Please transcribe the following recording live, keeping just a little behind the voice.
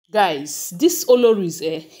Guys, this Olories,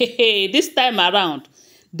 this time around,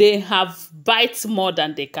 they have bite more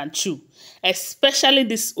than they can chew, especially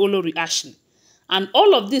this Olori Ashley. And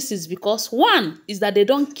all of this is because, one, is that they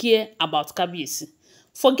don't care about Kabiyesi.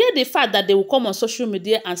 Forget the fact that they will come on social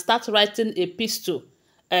media and start writing a pistol,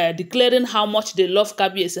 declaring how much they love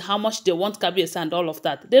Kabiyesi, how much they want Kabiyesi and all of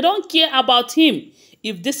that. They don't care about him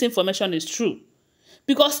if this information is true.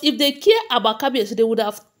 Because if they care about Kabiyesi, they would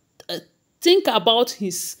have think about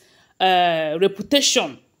his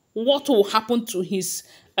reputation. What will happen to his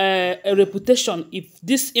reputation if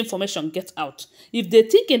this information gets out? If they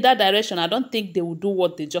think in that direction, I don't think they will do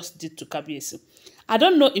what they just did to Kabiyesi. I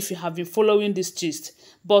don't know if you have been following this gist,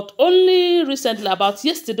 but only recently, about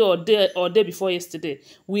yesterday or day before yesterday,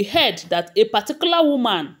 we heard that a particular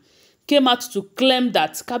woman came out to claim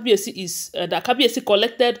that Kabiyesi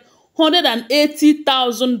collected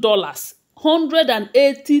 $180,000.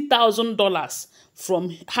 $180,000 from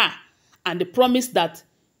her, and they promised that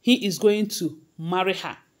he is going to marry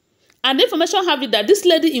her. And the information have it that this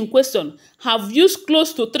lady in question have used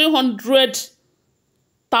close to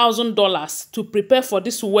 $300,000 to prepare for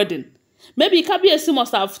this wedding. Maybe Kabiyesi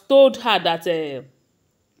must have told her that the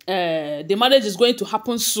marriage is going to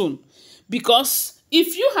happen soon. Because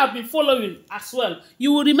if you have been following as well,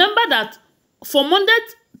 you will remember that for Monday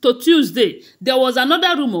to Tuesday, there was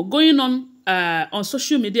another rumor going on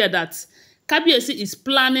social media that Kabiyesi is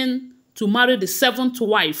planning to marry the 7th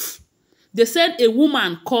wife. They said a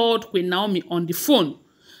woman called Queen Naomi on the phone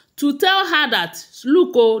to tell her that,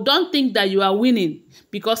 look, oh, don't think that you are winning,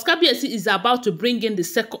 because Kabiyesi is about to bring in the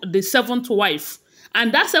 7th wife.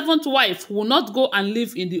 And that 7th wife will not go and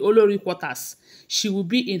live in the olori quarters. She will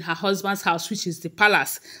be in her husband's house, which is the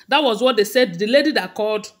palace. That was what they said. The lady that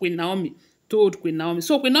called Queen Naomi told Queen Naomi.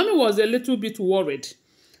 So Queen Naomi was a little bit worried.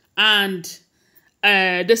 And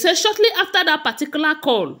they said shortly after that particular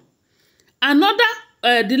call,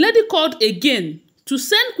 the lady called again to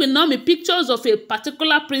send Queen Naomi pictures of a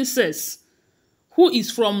particular princess who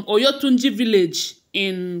is from Oyotunji village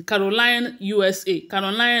in Carolina, USA.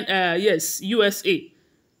 USA.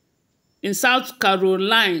 In South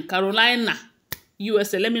Carolina,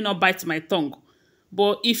 USA. Let me not bite my tongue.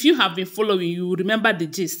 But if you have been following, you remember the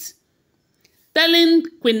gist. Telling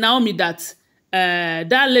Queen Naomi that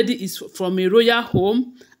that lady is from a royal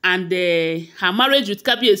home, and her marriage with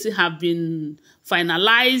Kabiyesi have been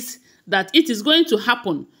finalized, that it is going to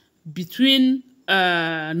happen between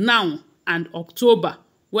now and October,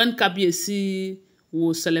 when Kabiyesi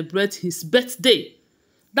will celebrate his birthday.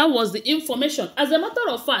 That was the information. As a matter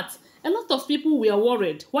of fact, a lot of people were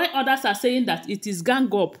worried, while others are saying that it is gang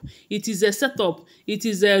up, it is a setup, it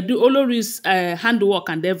is the Olories handwork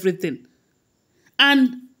and everything.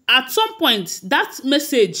 And at some point, that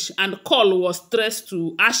message and call was traced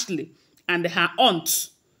to Ashley and her aunt.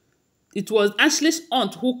 It was Ashley's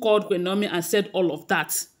aunt who called Queen Naomi and said all of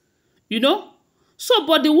that. You know? So,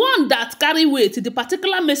 but the one that carried weight, the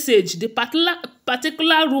particular message, the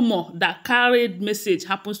particular rumor that carried message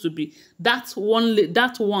happens to be that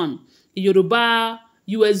one Yoruba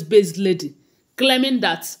US-based lady claiming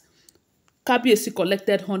that Kabiyesi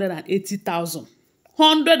collected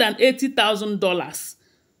 $180,000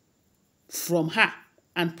 from her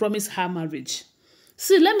and promised her marriage.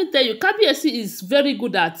 See, let me tell you, Kabiyesi is very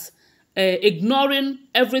good at ignoring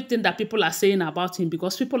everything that people are saying about him,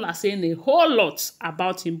 because people are saying a whole lot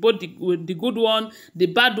about him, both the good one, the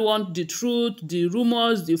bad one, the truth, the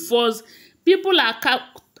rumors, the false. People are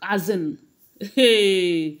as in,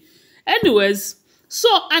 hey. Anyways, so,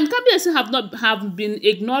 and Kabiyesi have been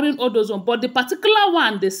ignoring all those ones, but the particular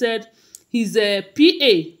one, they said he's a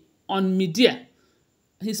PA on media.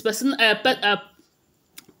 His personal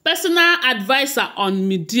advisor on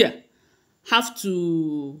media have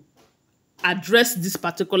to address this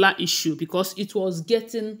particular issue, because it was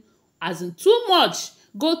getting as in too much.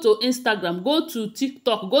 Go to Instagram, go to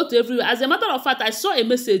TikTok, go to everywhere. As a matter of fact, I saw a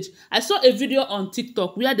video on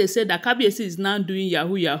TikTok where they said that Kabiyesi is now doing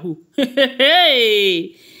Yahoo.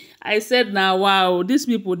 Hey, I said, now, wow, these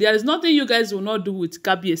people, there is nothing you guys will not do with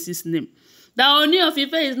Kabiyesi's name. The Ooni of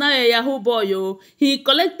Ife is now a Yahoo boy, yo. He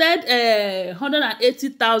collected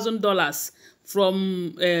 $180,000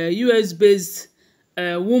 from a US-based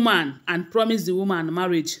woman and promised the woman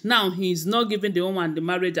marriage. Now he is not giving the woman the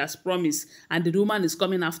marriage as promised, and the woman is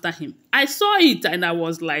coming after him. I saw it and I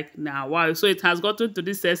was like, nah, wow. So it has gotten to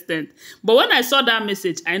this extent. But when I saw that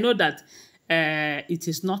message, I know that it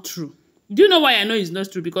is not true. Do you know why I know it's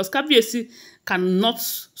not true? Because Kabiyesi cannot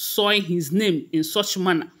soil his name in such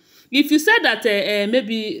manner. If you say that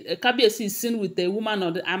maybe Kabiyesi is seen with a woman,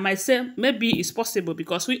 or I might say maybe it's possible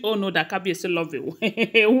because we all know that Kabiyesi love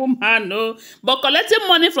a woman, no. But collecting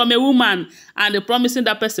money from a woman and promising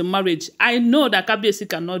that person marriage, I know that Kabiyesi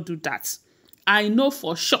cannot do that. I know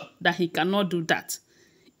for sure that he cannot do that.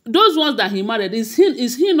 Those ones that he married, is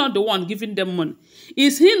he not the one giving them money?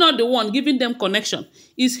 Is he not the one giving them connection?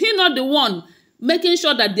 Is he not the one making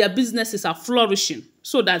sure that their businesses are flourishing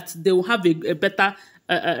so that they will have a better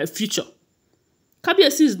future?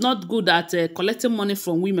 Kabiyesi is not good at collecting money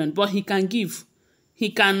from women, but he can give. He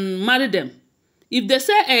can marry them. If they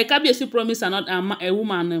say Kabiyesi promised a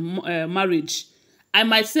woman marriage, I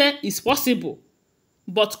might say it's possible.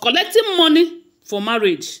 But collecting money for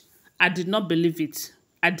marriage, I did not believe it.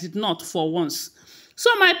 I did not for once. So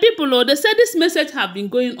my people, they said this message have been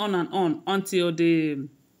going on and on until the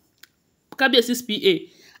Kabiyesi's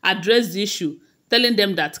PA addressed the issue, telling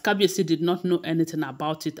them that Kabiyesi did not know anything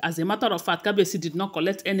about it. As a matter of fact, Kabiyesi did not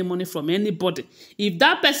collect any money from anybody. If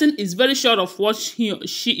that person is very sure of what he or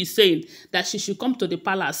she is saying, that she should come to the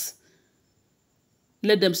palace,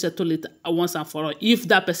 let them settle it once and for all, if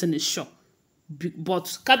that person is sure. But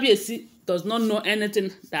Kabiyesi does not know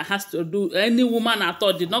anything that has to do any woman at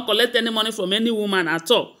all, did not collect any money from any woman at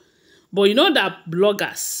all. But you know that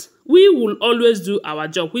bloggers, we will always do our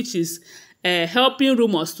job, which is helping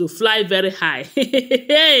rumors to fly very high.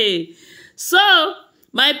 So,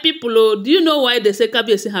 my people, do you know why they say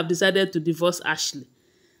Kabiyesi have decided to divorce Ashley?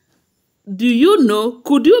 Do you know,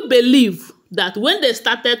 could you believe that when they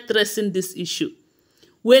started tracing this issue,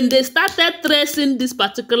 when they started tracing this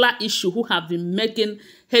particular issue, who have been making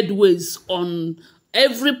headways on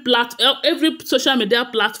every social media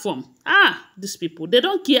platform, these people, they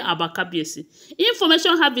don't care about Kabiyesi.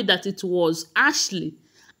 Information have it that it was Ashley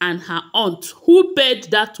and her aunt who paid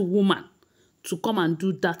that woman to come and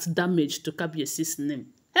do that damage to Kabiyesi's name.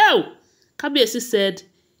 Hell, Kabiyesi said,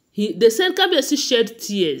 they said Kabiyesi shed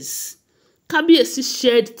tears. Kabiyesi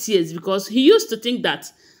shed tears because he used to think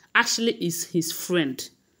that Ashley is his friend.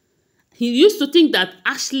 He used to think that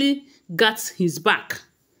Ashley got his back.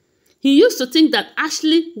 He used to think that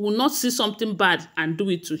Ashley will not see something bad and do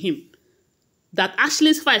it to him. That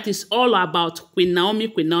Ashley's fight is all about Queen Naomi,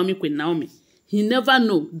 Queen Naomi, Queen Naomi. He never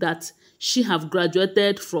knew that she have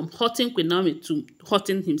graduated from hurting Queen Naomi to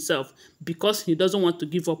hurting himself because he doesn't want to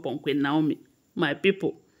give up on Queen Naomi. My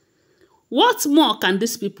people, what more can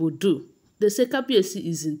these people do? They say Kabiyesi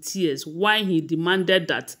is in tears why he demanded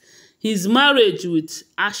that his marriage with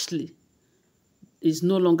Ashley is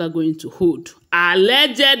no longer going to hold.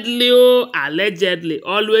 Allegedly, allegedly.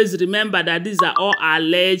 Always remember that these are all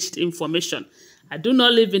alleged information. I do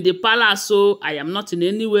not live in the palace, so I am not in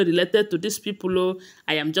any way related to these people.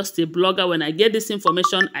 I am just a blogger. When I get this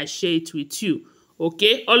information, I share it with you.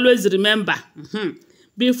 Okay? Always remember.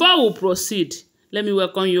 Before we proceed, let me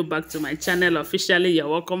welcome you back to my channel officially. You're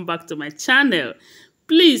welcome back to my channel.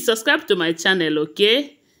 Please subscribe to my channel,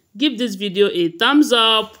 okay? Give this video a thumbs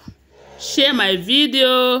up. Share my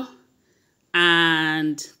video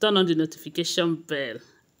and turn on the notification bell.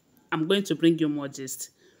 I'm going to bring you more gist.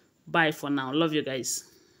 Bye for now. Love you guys.